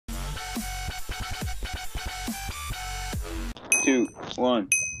2, 1.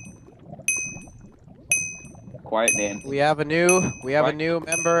 Quiet, Dan. We have a new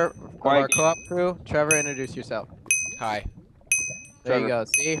member of our co-op crew. Trevor, introduce yourself. Hi. There Trevor. you go.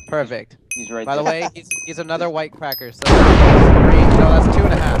 See, perfect. He's right By there. the way, he's another white cracker. So that's 3. No, that's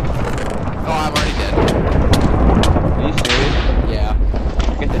 2.5. Oh, I'm already dead. Are you serious?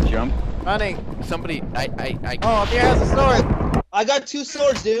 Yeah. Get the jump. Running. Somebody, Oh, Amir has a sword. I got 2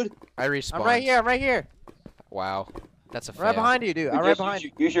 swords, dude. I respawned. I'm right here. I'm right here. Wow. That's a I'm fail. right behind you, dude. I'm right Just behind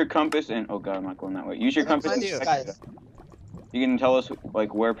you. use your compass and oh god, I'm not going that way. Use your I'm compass. behind you. Guys. You can tell us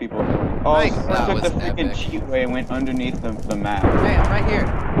like where people are going. Oh, Nice. someone That took the was freaking epic. cheat way and went underneath the map. Hey, I'm right here.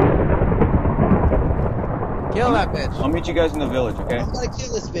 Kill that bitch. I'll meet you guys in the village, okay? I'm gonna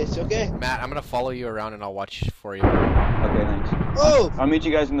kill this bitch, okay? Matt, I'm gonna follow you around and I'll watch for you. Okay, thanks. Oh! I'll meet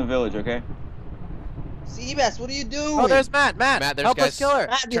you guys in the village, okay? Seabass, what are you doing? Oh, there's Matt. Matt, there's help guys- us kill her.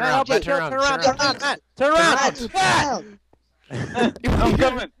 Matt, Turn behind around, you. Matt, turn around, Turn around. turn Turn around, Matt. Turn Matt, around. I'm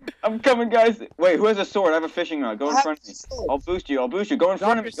coming. I'm coming, guys. Wait, who has a sword? I have a fishing rod. Go in front of me. sword. I'll boost you. I'll boost you. Go in front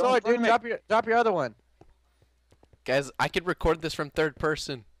Drop of me. your Go in sword, front dude. of me. Drop your other one. Guys, I could record this from third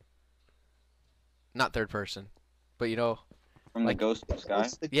person. Not third person, but you know, From the like- ghost of the sky.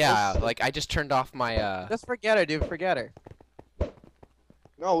 yeah, like I just turned off my Just forget her, dude. Forget her.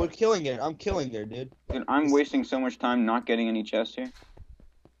 No, we're killing her. I'm killing her, dude. Dude, I'm wasting so much time not getting any chests here.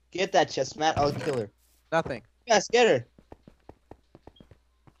 Get that chest, Matt. I'll kill her. Nothing. Yes, get her.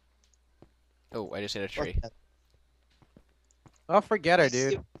 Oh, I just hit a tree. Fuck that. Oh, forget her,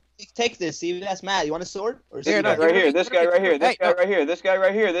 dude. Take this, Seabass. Matt, you want a sword? Or is Here, it no, This guy give right it here. to me, This give it guy to right me. here. This Hey, guy no. right here. This guy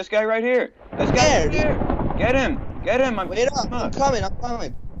right here. This guy right here. This guy There, right here. Get him. Get him. I'm Wait up. I'm coming. I'm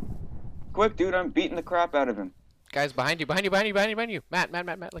coming. quick, dude. I'm beating the crap out of him. Guys, behind you.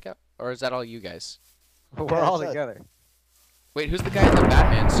 Matt, look out. Or is that all you guys? We're Yeah, all that's it. together. Wait, who's the guy in the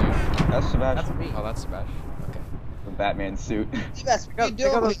Batman suit? That's Sebastian. That's me. Oh, that's Sebastian. Okay. The Batman suit. Seabass, what are you Pick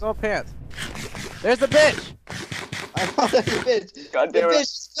up doing? those gold pants. There's the bitch. I know that bitch. God The damn it. bitch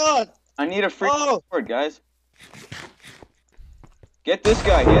is gone. I need a freaking Oh. sword, guys. Get this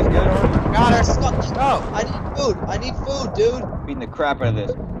guy. He has good armor. Got her. She's gone. Go. I need food. I need food, dude. Beating the crap out of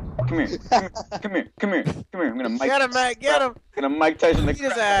this. Come here. Come here. Come here. Come here. Come here. I'm gonna Mike. Get him, Matt. Get him. I'm gonna Mike Tyson the Eat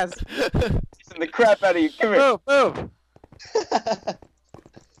his crap. ass. Tyson the crap out of you. Come here. Move.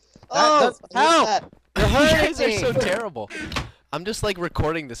 Oh, doesn't I need help. that. You're You hurting guys are me. so terrible. I'm just like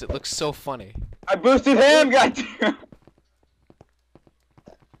recording this. It looks so funny. I boosted him. Goddamn.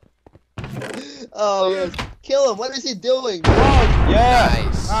 Oh, yes. Kill him. What is he doing? Yeah.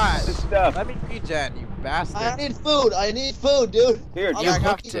 Nice. Alright. Good stuff. Let me regen, you bastard. I need food. I need food, dude. Here, I'm You not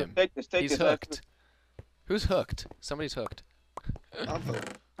hooked gonna- him. Take this. Take He's this. hooked. Who's hooked? Somebody's hooked. I'm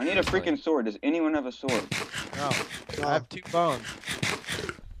hooked. I need a freaking sword. Does anyone have a sword? No. No. I have 2 bones.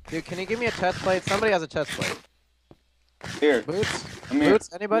 Dude, can you give me a chest plate? Somebody has a chest plate. Here. Boots? I'm here. Boots?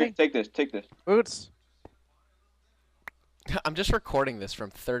 Here, Anybody? take this. Take this. Boots? I'm just recording this from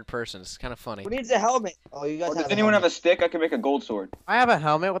third person. It's kind of funny. Who needs a helmet? Oh, you guys Or have does a anyone have helmet. a stick? I can make a gold sword. I have a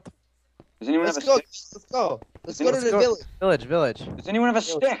helmet. What the Does anyone Let's have a go. stick? Let's go. Let's Let's go to the go. village. village? Does anyone have a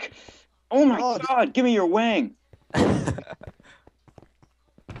stick? Oh my Oh, god, give me your wang.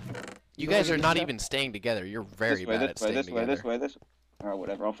 You guys are not even staying together. You're very This way, bad at this way, staying this way, together. this way, this way. Alright,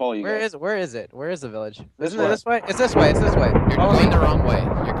 whatever. I'll follow you Where guys. is it? Where is the village? This Isn't it way. this way? It's this way. It's this way. You're Follow going me. the wrong way.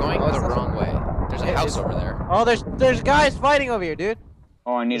 You're going Oh, it's the this wrong way. There's a It- house it's- over there. Oh, there's guys fighting over here, dude.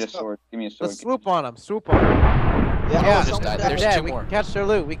 Oh, I need a Let's go. sword. Give me a sword. Let's swoop on them. Swoop on them. Yeah, Yeah, oh, just someone died. died. There's Dead. two We more. can catch their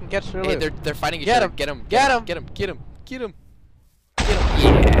loot. We can catch their Hey, loot. they're fighting each Get other. him. Get him. Get him. Get him. Get him. Get him.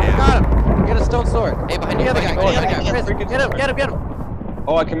 Yeah. Got him. Get a stone sword. Hey, behind The you. other guy. Behind you. Get Behind you. the other guy. Freaking Get him. sword. Get him. Get him.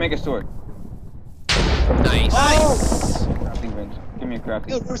 Oh, I can make a sword. Nice. Oh. Crafting bench. Give me a crafting.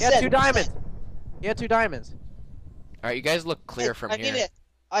 Dude, we're He had set. 2 diamonds. He had 2 diamonds. All right, you guys look clear from I need here. it.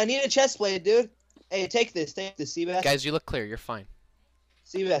 I need a chest plate, dude. Hey, take this. Take this, Seabass. Guys, you look clear. You're fine.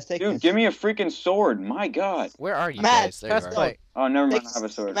 Seabass, take Dude, this. give me a freaking sword. My god. Where are you Matt, guys? There you Chest are. plate. Oh, never mind. Take I have a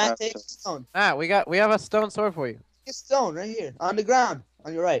sword. I Matt, have a take sword. stone. Ah, we have a stone sword for you. Take stone right here on the ground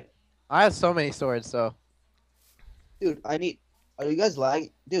on your right. I have so many swords, so. Dude, I need. Are you guys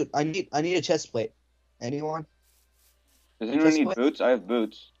lagging? Dude, I need a chest plate. Anyone? Does anyone Chest need plate? boots? I have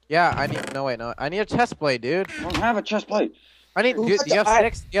boots. Yeah, I need. No, wait, no. I need a chest plate, dude. I don't have a chest plate. I need. Who Do got you have the iron-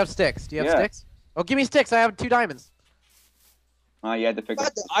 sticks? Do you have sticks? Do you have Yeah. sticks? Oh, give me sticks. I have 2 diamonds. You had to pick I up.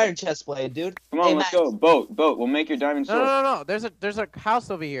 got the iron chest plate, dude. Come on, Hey, let's Matt. go. Boat. We'll make your diamond No, sword. no, no, no. There's a house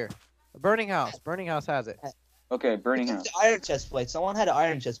over here. A burning house. Burning house has it. Okay, burning Took house. the iron chest plate. Someone had an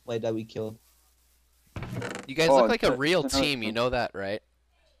iron chest plate that we killed. You guys Oh, look like a that's real another team. You thing. know that, right?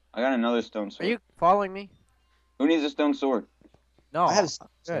 I got another stone Are sword. you following me? Who needs a stone sword? No. I have.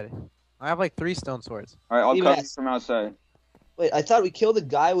 Good. I have like 3 stone swords. Alright, I'll You cover you asked. from outside. Wait, I thought we killed the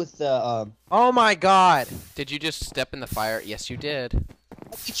guy with the Oh my god. Did you just step in the fire? Yes, you did.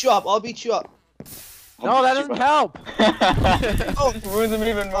 I'll beat you up. I'll beat you up. No, that doesn't help. Oh, Ruins him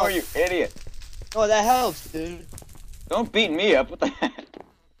even more, you idiot. no, that helps, dude. Don't beat me up. What the heck?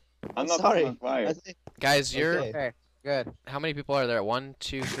 I'm not sorry. on fire. Guys, you're. Okay. Okay, good. How many people are there? 1,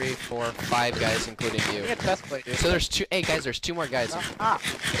 2, 3, 4, 5 guys, including you. Get chest plate, dude. So there's 2. Hey guys, there's 2 more guys.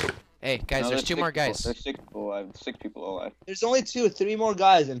 Hey guys, No, there's 2 more guys. There's 6 people alive. 6 people alive. There's only 3 more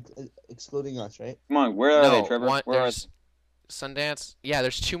guys, excluding us, right? Come on, where are they, No, Trevor? one. Where are There's Sundance. Yeah,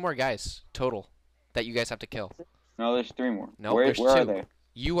 there's 2 more guys total that you guys have to kill. No, there's 3 more. No, where there's are 2.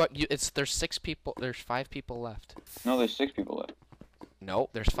 they? There's 6 people. There's 5 people left. No, there's 6 people left. No,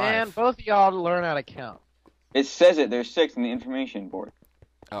 there's 5. Man, both of y'all learn how to count. It says it. There's 6 in the information board.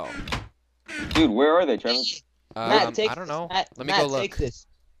 Oh. Dude, where are they, Trevor? Matt, take I don't this. know. Matt, Let me Matt, go look. Take this.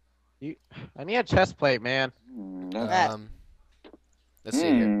 I need a chest plate, man. That's, Let's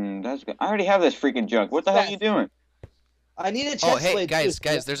see here. that's good. I already have this freaking junk. What the hell are you doing? I need a chest Oh, hey plate, guys, too.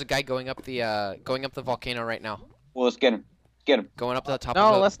 guys, there's a guy going up the volcano right now. Well, let's get him. Get him. Going up to the top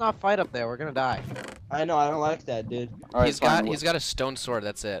No, of let's not fight up there. We're gonna die. I know. I don't like that, dude. All right, He's got a stone sword,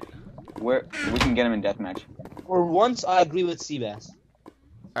 that's it. Where we can get him in deathmatch. For once, I agree with Seabass.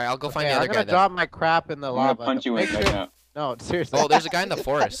 Alright, I'll go find Okay, the I'm other guy gonna then. drop my crap in the I'm lava. gonna punch you Make in right sure- now. No, seriously. Oh, there's a guy in the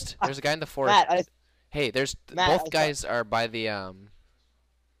forest. There's a guy in the forest. Matt, Hey, there's Matt, I both guys are by the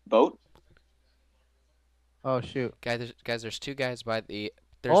Boat? Oh shoot. guys. There's 2 guys by the.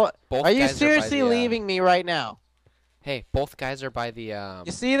 There's Oh, both are you guys seriously are by the, leaving me right now? Hey, both guys are by the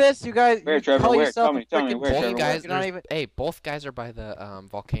You see this? You guys Where, you Trevor? call Where? yourself Tell me, a tell me, freaking where, both Trevor? guys. You're not there's- even Hey, both guys are by the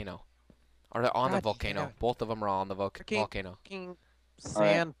volcano. Or they're on the God volcano. damn. Both of them are on the Freaking- volcano. fucking All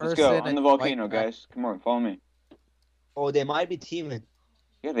right, sand let's person. go on and the volcano, white guy. guys. Come on, follow me. oh, they might be teaming.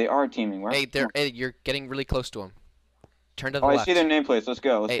 Yeah, they are teaming. Where? Hey, you're getting really close to him. Turn to the Oh, I left. see their nameplates. Let's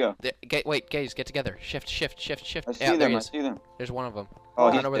go. Let's Hey, go. wait, guys, get together. Shift. I see Yeah, there them. he I is. see them. There's one of them. Oh,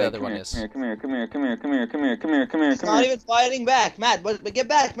 I he's don't know where the dead. other Come one here, is. Come here. Come here. Come here. Come here. Come here. Come here. Come here. He's Come not here. even fighting back, Matt. But get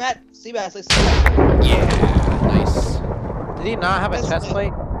back, Matt. Seabass, let's see. Yeah, nice. Did he not have a Chest chest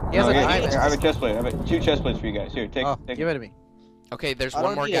plate? He has No, a here, diamond. here, I have a chest plate. I have 2 chest plates for you guys. Here, take. Oh, take give it to me. Okay, there's I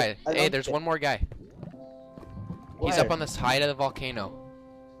one don't more need guy. it. I Hey, don't there's need one more guy. He's Where? up on the side of the volcano.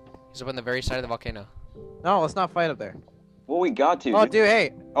 He's up on the very side of the volcano. No, let's not fight up there. Well, we got to. Oh, dude,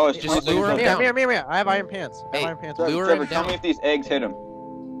 hey. Oh, it's Just 20 lure him seconds down. left. Here. I have iron pants. I have Hey, iron pants. lure Trevor, him tell down. me if these eggs hit him.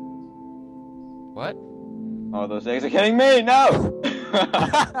 What? Oh, those eggs are hitting me. No.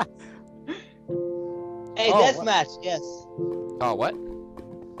 Hey, Oh, deathmatch. Yes, Oh, what?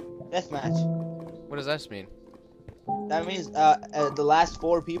 deathmatch. What does this mean? That means the last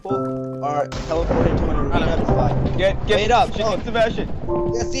 4 people are teleported to an arena to fight. Get Wait up, Shit, oh. Sebastian.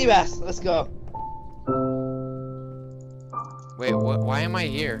 Yeah, Seabass, let's go. Wait, why am I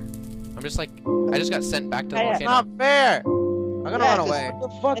here? I'm just like, I just got sent back to the Hey, It's volcano. not fair. I'm gonna Yeah, run 'cause- away. What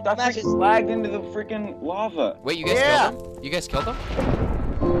the fuck? I Deathmatch freaking lagged into the freaking lava. Wait, you guys Yeah. killed him? You guys killed him?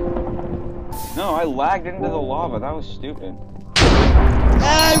 No, I lagged into the lava. That was stupid.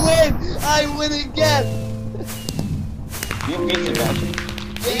 I win again. You beat Sebastian.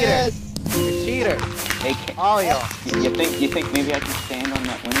 Yes. You cheaters. Hey, All of y'all. you think maybe I can stand on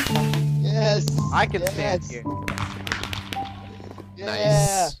that winning side? Yes. I can stand Yes. here. Yeah.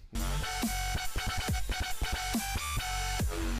 Nice.